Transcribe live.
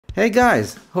Hey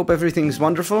guys, hope everything's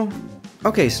wonderful.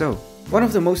 Okay, so one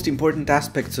of the most important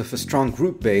aspects of a strong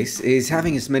group base is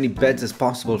having as many beds as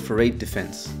possible for raid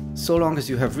defense. So long as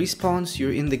you have respawns,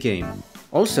 you're in the game.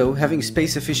 Also, having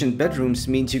space-efficient bedrooms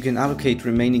means you can allocate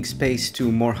remaining space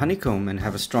to more honeycomb and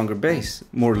have a stronger base,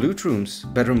 more loot rooms,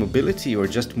 better mobility, or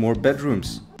just more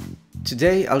bedrooms.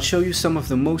 Today I'll show you some of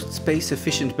the most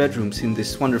space-efficient bedrooms in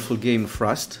this wonderful game of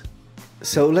Rust.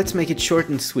 So let's make it short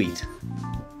and sweet.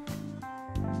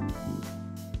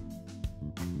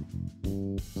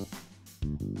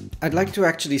 I'd like to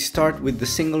actually start with the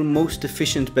single most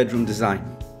efficient bedroom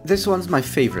design. This one's my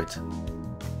favorite.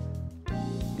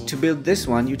 To build this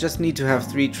one, you just need to have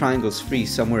 3 triangles free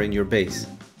somewhere in your base.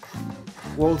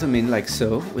 Wall them in like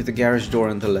so, with the garage door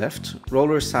on the left,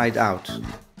 roller side out.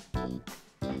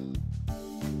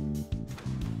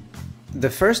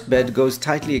 The first bed goes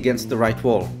tightly against the right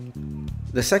wall.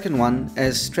 The second one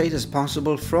as straight as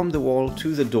possible from the wall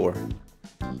to the door.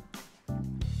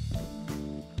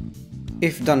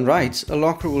 If done right, a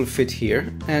locker will fit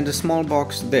here and a small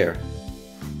box there.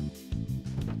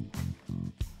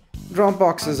 Drop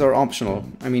boxes are optional,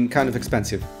 kind of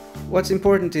expensive. What's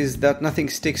important is that nothing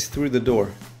sticks through the door,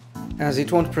 as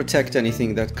it won't protect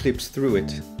anything that clips through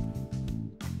it.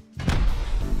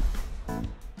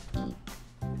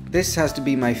 This has to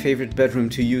be my favorite bedroom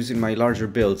to use in my larger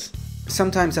builds.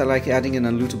 Sometimes I like adding an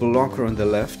unlootable locker on the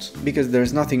left, because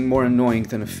there's nothing more annoying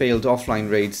than a failed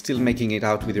offline raid still making it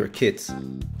out with your kits.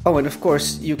 Oh, and of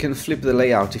course, you can flip the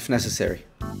layout if necessary.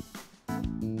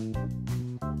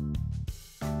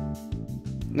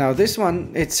 Now this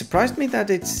one, it surprised me that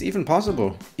it's even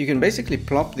possible. You can basically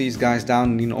plop these guys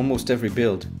down in almost every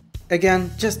build.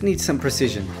 Again, just needs some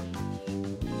precision.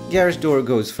 Garage door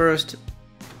goes first,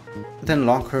 then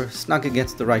locker, snug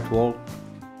against the right wall.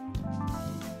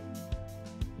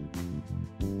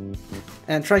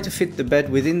 And try to fit the bed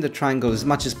within the triangle as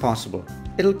much as possible.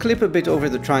 It'll clip a bit over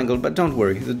the triangle, but don't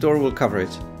worry, the door will cover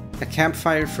it. A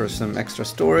campfire for some extra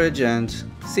storage and...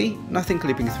 see? Nothing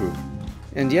clipping through.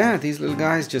 And yeah, these little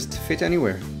guys just fit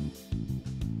anywhere.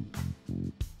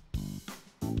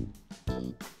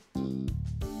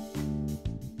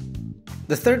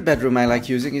 The third bedroom I like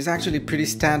using is actually pretty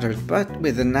standard, but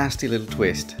with a nasty little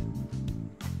twist.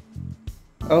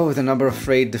 Oh, the number of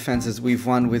raid defenses we've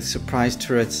won with surprise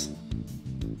turrets.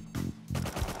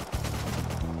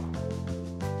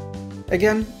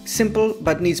 Again, simple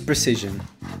but needs precision.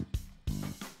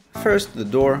 First the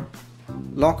door.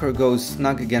 Locker goes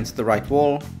snug against the right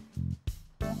wall.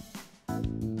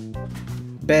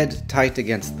 Bed tight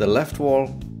against the left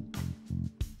wall.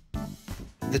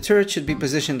 The turret should be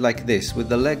positioned like this, with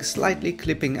the legs slightly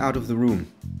clipping out of the room.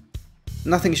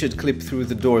 Nothing should clip through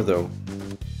the door though.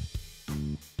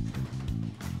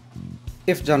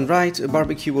 If done right, a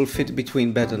barbecue will fit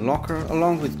between bed and locker,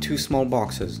 along with 2 small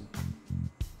boxes.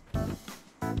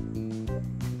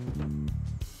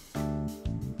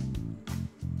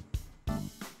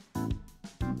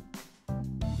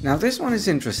 Now this one is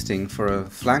interesting. For a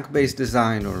flank-based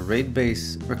design or raid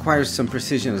base, requires some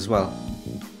precision as well.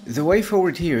 The way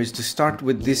forward here is to start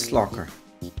with this locker.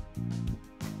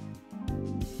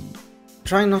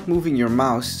 Try not moving your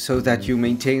mouse so that you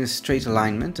maintain a straight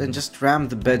alignment and just ram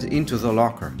the bed into the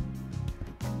locker.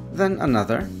 Then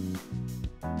another.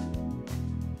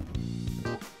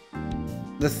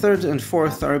 The third and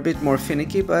fourth are a bit more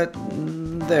finicky, but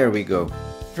there we go.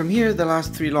 From here, the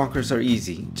last 3 lockers are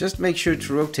easy. Just make sure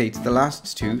to rotate the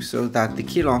last 2 so that the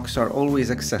key locks are always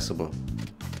accessible.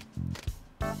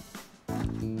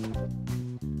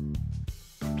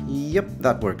 Yep,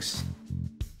 that works.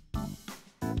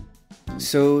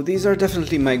 So these are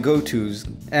definitely my go-tos,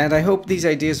 and I hope these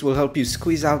ideas will help you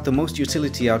squeeze out the most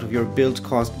utility out of your build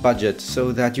cost budget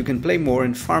so that you can play more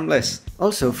and farm less.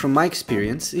 Also, from my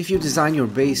experience, if you design your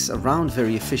base around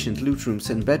very efficient loot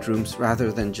rooms and bedrooms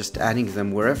rather than just adding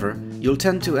them wherever, you'll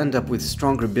tend to end up with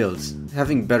stronger builds,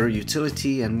 having better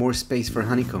utility and more space for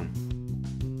honeycomb.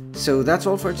 So that's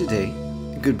all for today.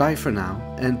 Goodbye for now,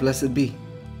 and blessed be.